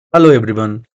Hello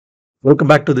everyone. Welcome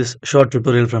back to this short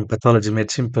tutorial from Pathology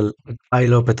Made Simple at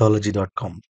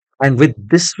ilovepathology.com. And with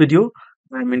this video,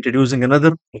 I'm introducing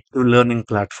another active learning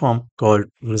platform called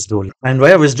Wisdolia. And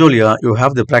via Wisdolia, you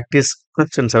have the practice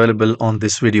questions available on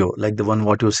this video, like the one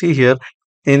what you see here.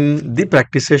 In the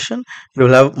practice session, you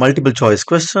will have multiple choice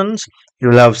questions, you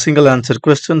will have single answer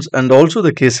questions, and also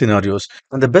the case scenarios.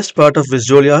 And the best part of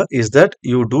Wisdolia is that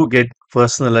you do get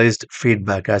personalized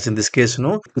feedback. As in this case,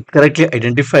 it correctly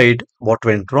identified what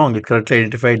went wrong. It correctly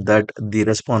identified that the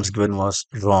response given was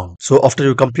wrong. So after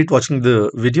you complete watching the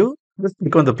video, just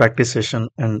click on the practice session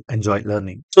and enjoy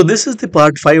learning. So this is the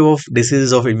part 5 of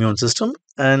diseases of immune system,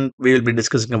 and we will be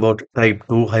discussing about type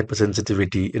 2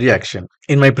 hypersensitivity reaction.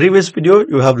 In my previous video,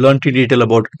 you have learned in detail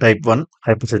about type 1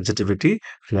 hypersensitivity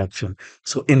reaction.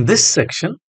 So in this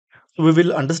section, we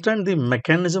will understand the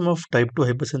mechanism of type 2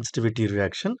 hypersensitivity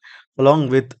reaction along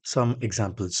with some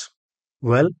examples.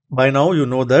 Well, by now you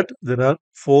know that there are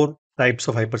four types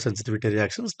of hypersensitivity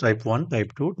reactions: type 1,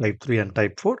 type 2, type 3, and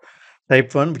type 4.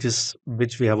 Type 1,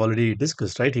 which we have already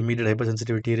discussed, right? Immediate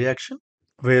hypersensitivity reaction,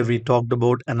 where we talked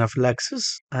about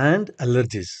anaphylaxis and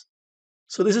allergies.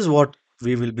 So this is what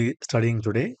we will be studying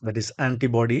today, that is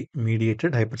antibody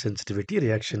mediated hypersensitivity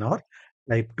reaction or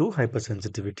type 2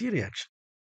 hypersensitivity reaction.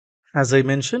 As I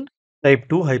mentioned, type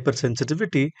 2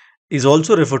 hypersensitivity is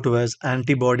also referred to as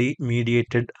antibody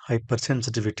mediated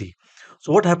hypersensitivity.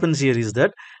 So, what happens here is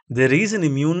that there is an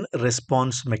immune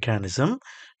response mechanism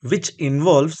which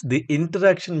involves the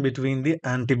interaction between the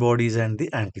antibodies and the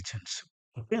antigens.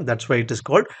 Okay, that's why it is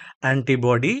called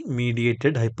antibody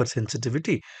mediated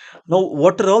hypersensitivity. Now,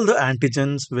 what are all the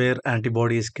antigens where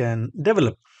antibodies can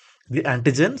develop? The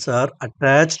antigens are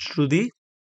attached to the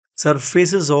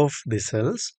surfaces of the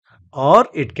cells, or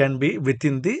it can be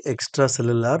within the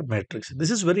extracellular matrix. This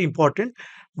is very important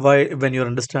why when you're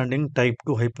understanding type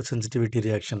 2 hypersensitivity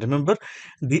reaction. Remember,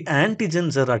 the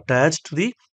antigens are attached to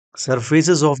the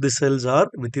surfaces of the cells are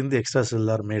within the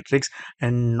extracellular matrix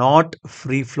and not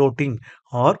free floating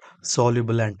or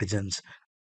soluble antigens,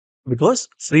 because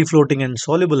free floating and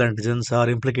soluble antigens are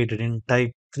implicated in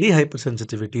type 3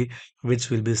 hypersensitivity, which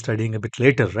we'll be studying a bit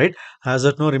later, right? As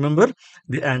of now, remember,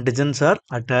 the antigens are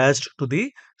attached to the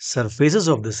surfaces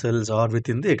of the cells or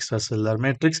within the extracellular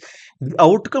matrix. The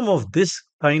outcome of this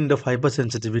kind of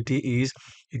hypersensitivity is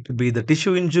it could be the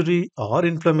tissue injury or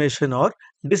inflammation or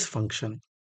dysfunction.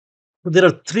 So there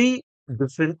are three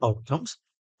different outcomes.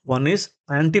 One is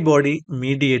antibody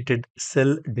mediated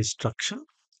cell destruction.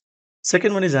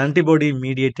 Second one is antibody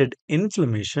mediated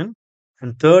inflammation.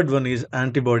 And third one is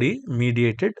antibody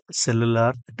mediated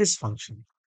cellular dysfunction.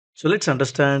 So let's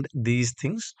understand these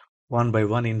things one by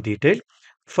one in detail.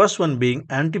 First one being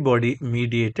antibody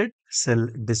mediated cell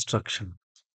destruction.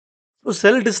 So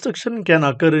cell destruction can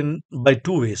occur in by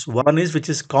two ways. One is which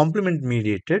is complement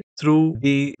mediated through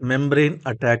the membrane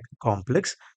attack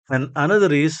complex, and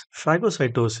another is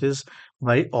phagocytosis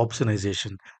by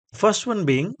opsonization. First one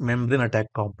being membrane attack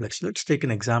complex. Let's take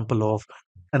an example of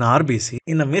an RBC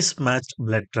in a mismatched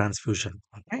blood transfusion.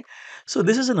 Okay, so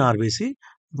this is an RBC.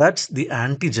 That's the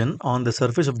antigen on the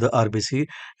surface of the RBC,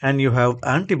 and you have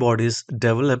antibodies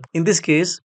developed in this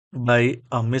case by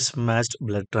a mismatched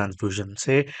blood transfusion.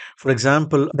 Say, for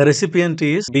example, the recipient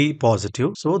is B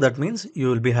positive. So that means you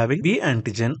will be having B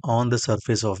antigen on the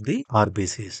surface of the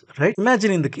RBCs, right?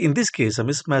 Imagine in this case, a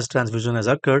mismatched transfusion has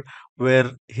occurred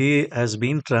where he has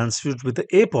been transfused with the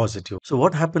A positive. So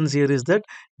what happens here is that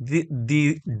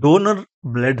the donor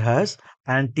blood has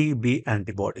anti-B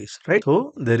antibodies, right?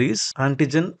 So there is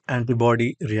antigen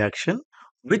antibody reaction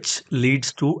which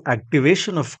leads to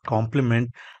activation of complement,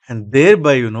 and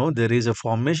thereby there is a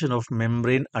formation of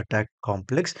membrane attack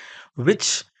complex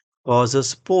which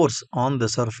causes pores on the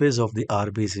surface of the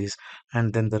RBCs,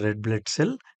 and then the red blood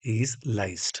cell is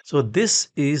lysed. So this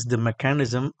is the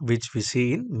mechanism which we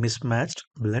see in mismatched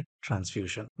blood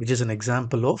transfusion, which is an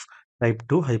example of type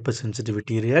 2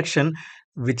 hypersensitivity reaction,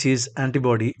 which is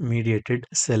antibody mediated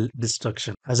cell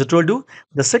destruction. As I told you,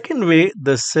 the second way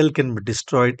the cell can be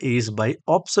destroyed is by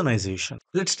opsonization.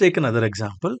 Let's take another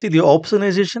example. See, the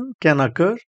opsonization can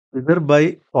occur either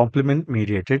by complement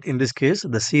mediated. In this case,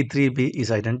 the C3b is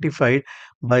identified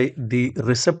by the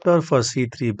receptor for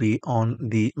C3b on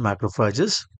the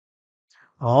macrophages,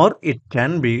 or it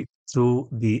can be through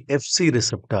the FC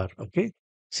receptor. Okay.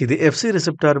 See, the FC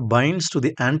receptor binds to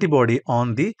the antibody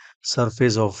on the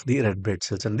surface of the red blood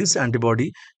cells, and this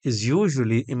antibody is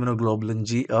usually immunoglobulin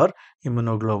G or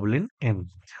immunoglobulin M.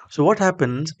 So, what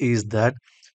happens is that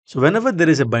whenever there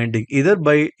is a binding either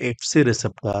by FC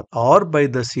receptor or by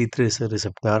the C3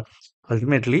 receptor,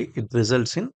 ultimately it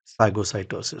results in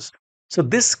phagocytosis. So,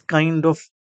 this kind of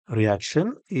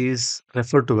reaction is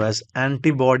referred to as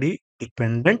antibody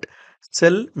dependent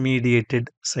cell mediated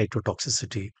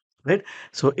cytotoxicity, right?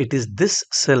 So it is this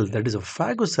cell, that is a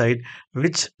phagocyte,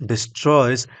 which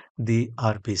destroys the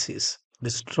RBCs,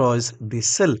 destroys the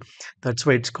cell. That's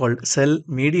why it's called cell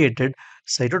mediated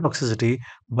cytotoxicity,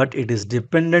 but it is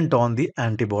dependent on the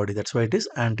antibody. That's why it is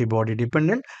antibody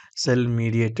dependent cell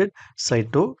mediated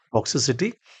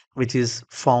cytotoxicity, which is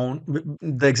found.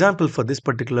 The example for this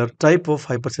particular type of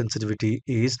hypersensitivity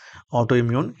is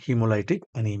autoimmune hemolytic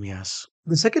anemias.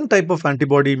 The second type of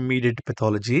antibody mediated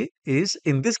pathology is,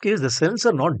 in this case, the cells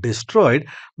are not destroyed,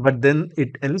 but then it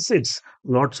elicits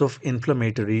lots of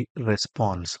inflammatory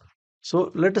response.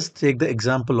 So let us take the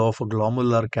example of a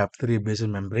glomerular capillary basal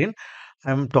membrane.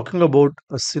 I'm talking about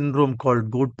a syndrome called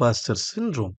Goodpasture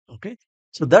syndrome. Okay,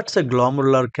 so that's a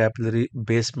glomerular capillary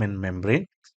basement membrane.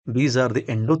 These are the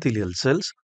endothelial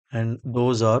cells, and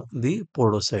those are the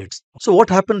podocytes. So what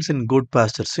happens in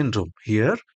Goodpasture syndrome?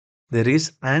 Here there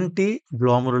is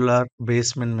anti-glomerular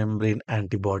basement membrane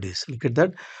antibodies. Look at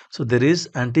that. So there is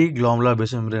anti-glomerular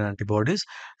basement membrane antibodies,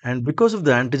 and because of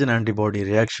the antigen antibody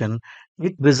reaction,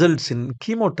 it results in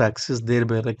chemotaxis,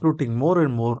 thereby recruiting more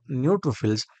and more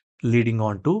neutrophils, leading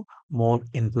on to more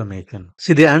inflammation.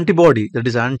 See, the antibody, that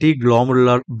is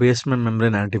anti-glomerular basement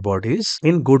membrane antibodies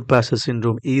in Goodpasture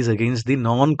syndrome, is against the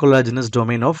non-collagenous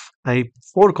domain of type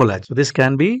 4 collagen. So this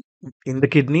can be in the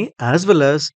kidney as well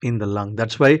as in the lung.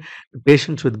 That's why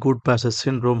patients with Goodpasture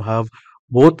syndrome have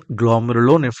both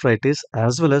glomerulonephritis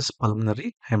as well as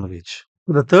pulmonary hemorrhage.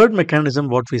 The third mechanism,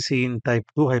 what we see in type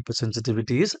 2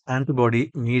 hypersensitivity, is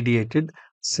antibody mediated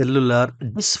cellular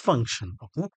dysfunction.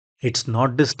 Okay? It's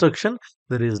not destruction,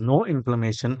 there is no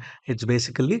inflammation, it's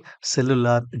basically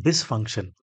cellular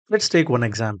dysfunction. Let's take one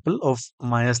example of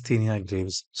myasthenia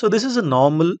gravis. So this is a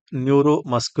normal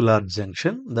neuromuscular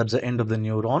junction. That's the end of the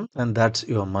neuron, and that's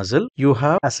your muscle. You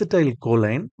have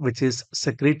acetylcholine, which is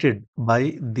secreted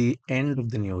by the end of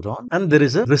the neuron, and there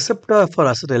is a receptor for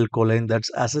acetylcholine.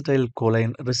 That's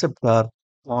acetylcholine receptor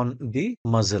on the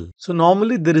muscle. So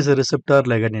normally there is a receptor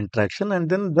ligand interaction, and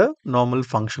then the normal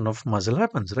function of muscle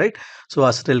happens, right? So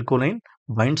acetylcholine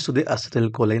binds to the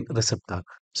acetylcholine receptor.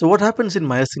 So what happens in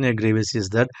myasthenia gravis is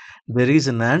that there is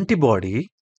an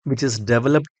antibody which is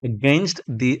developed against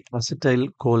the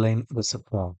acetylcholine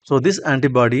receptor. So this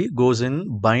antibody goes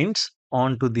in, binds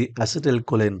onto the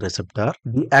acetylcholine receptor.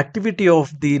 The activity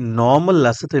of the normal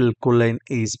acetylcholine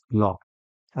is blocked,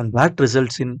 and that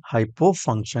results in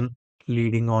hypofunction,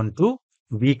 leading on to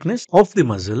weakness of the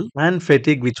muscle and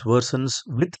fatigue, which worsens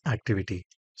with activity.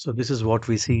 So this is what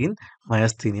we see in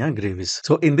myasthenia gravis.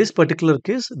 So in this particular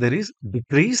case, there is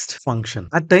decreased function.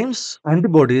 At times,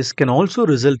 antibodies can also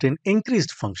result in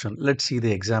increased function. Let's see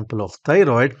the example of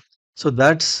thyroid. So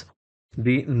that's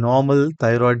the normal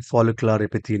thyroid follicular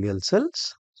epithelial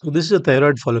cells. So this is a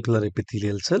thyroid follicular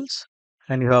epithelial cells,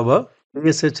 and you have a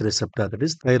TSH receptor, that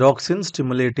is thyroxine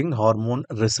stimulating hormone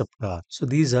receptor. So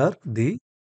these are the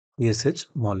TSH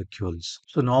molecules.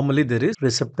 So normally there is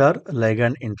receptor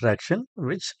ligand interaction,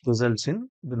 which results in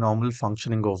the normal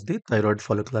functioning of the thyroid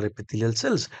follicular epithelial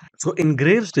cells. So in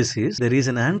Graves' disease, there is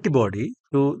an antibody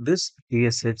to this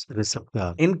TSH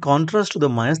receptor. In contrast to the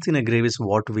myasthenia gravis,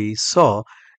 what we saw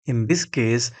in this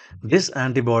case, this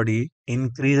antibody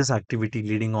increases activity,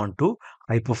 leading on to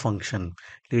hyperfunction,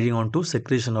 leading on to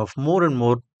secretion of more and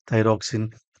more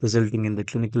thyroxine, resulting in the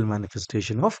clinical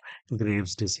manifestation of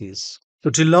Graves' disease. So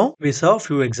till now, we saw a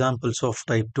few examples of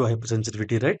type 2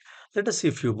 hypersensitivity, right? Let us see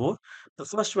a few more. The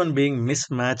first one being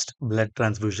mismatched blood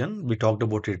transfusion. We talked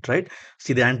about it, right?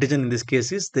 See, the antigen in this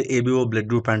case is the ABO blood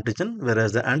group antigen,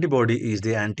 whereas the antibody is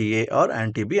the anti-A or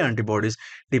anti-B antibodies,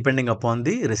 depending upon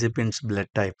the recipient's blood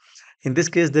type. In this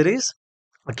case, there is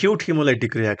acute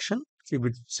hemolytic reaction, see,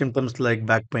 with symptoms like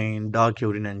back pain, dark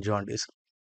urine, and jaundice.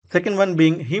 Second one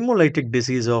being hemolytic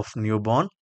disease of newborn,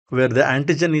 where the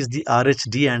antigen is the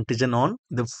Rhd antigen on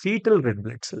the fetal red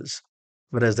blood cells,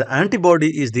 whereas the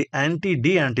antibody is the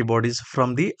anti-D antibodies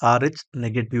from the Rh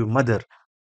negative mother.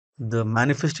 The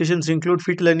manifestations include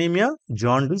fetal anemia,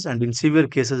 jaundice, and in severe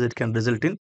cases, it can result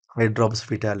in hydrops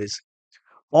fetalis.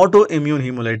 Autoimmune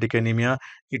hemolytic anemia,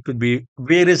 it could be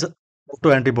various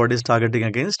autoantibodies targeting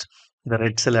against the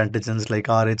red cell antigens like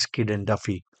Rh, KID, and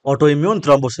Duffy. Autoimmune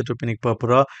thrombocytopenic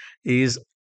purpura is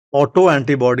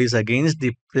autoantibodies against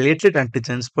the platelet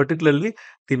antigens, particularly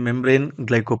the membrane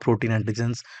glycoprotein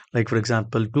antigens, like for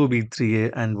example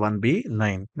 2B3A and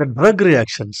 1B9. The drug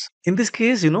reactions. In this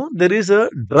case, there is a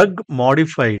drug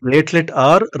modified platelet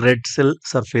or red cell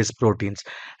surface proteins,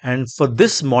 and for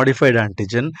this modified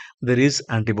antigen, there is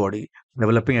antibody.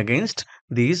 developing against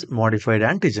these modified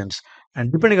antigens.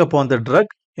 And depending upon the drug,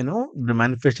 the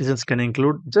manifestations can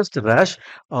include just rash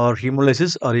or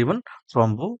hemolysis or even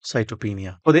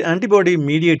thrombocytopenia. For the antibody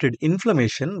mediated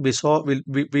inflammation, we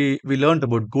learned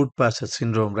about good passage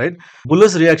syndrome, right?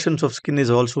 Bullous reactions of skin is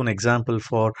also an example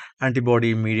for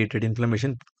antibody mediated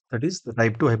inflammation. That is the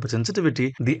type 2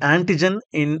 hypersensitivity. The antigen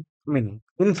in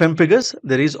pemphigus,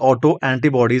 there is auto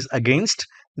antibodies against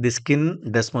the skin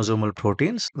desmosomal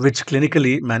proteins, which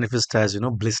clinically manifest as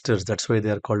blisters. That's why they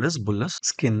are called as bullous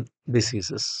skin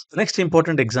diseases. The next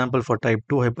important example for type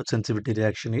 2 hypersensitivity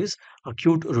reaction is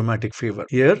acute rheumatic fever.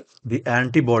 Here, the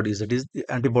antibodies, that is, the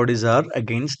antibodies are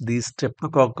against the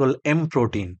streptococcal M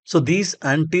protein. So these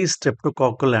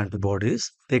anti-streptococcal antibodies,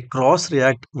 they cross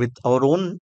react with our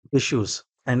own tissues.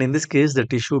 And in this case, the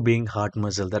tissue being heart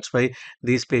muscle. That's why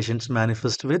these patients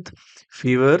manifest with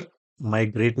fever,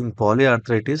 migrating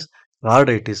polyarthritis,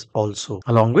 carditis also,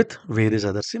 along with various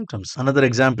other symptoms. Another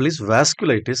example is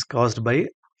vasculitis caused by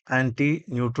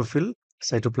anti-neutrophil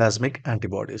cytoplasmic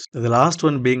antibodies. The last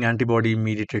one being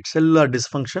antibody-mediated cellular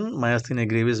dysfunction, myasthenia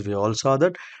gravis, we all saw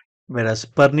that. Whereas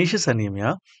pernicious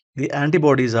anemia, the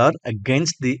antibodies are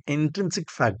against the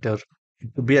intrinsic factor. It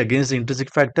could be against the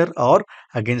intrinsic factor or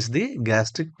against the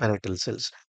gastric parietal cells.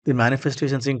 The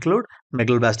manifestations include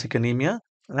megaloblastic anemia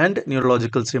and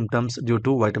neurological symptoms due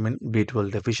to vitamin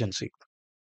B12 deficiency.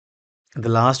 The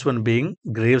last one being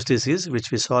Graves' disease,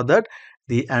 which we saw that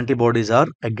the antibodies are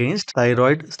against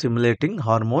thyroid stimulating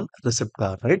hormone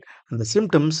receptor, right? And the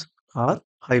symptoms are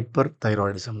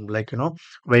hyperthyroidism, like,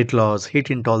 weight loss, heat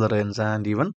intolerance, and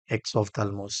even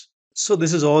exophthalmos. So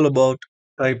this is all about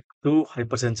type 2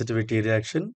 hypersensitivity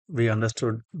reaction. We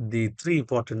understood the three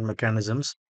important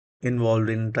mechanisms involved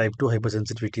in type 2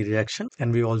 hypersensitivity reaction,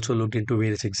 and we also looked into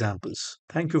various examples.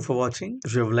 Thank you for watching.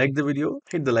 If you have liked the video,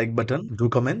 hit the like button, do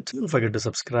comment, don't forget to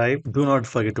subscribe, do not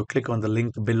forget to click on the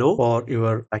link below for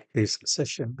your practice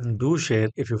session, and do share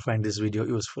if you find this video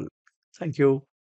useful. Thank you.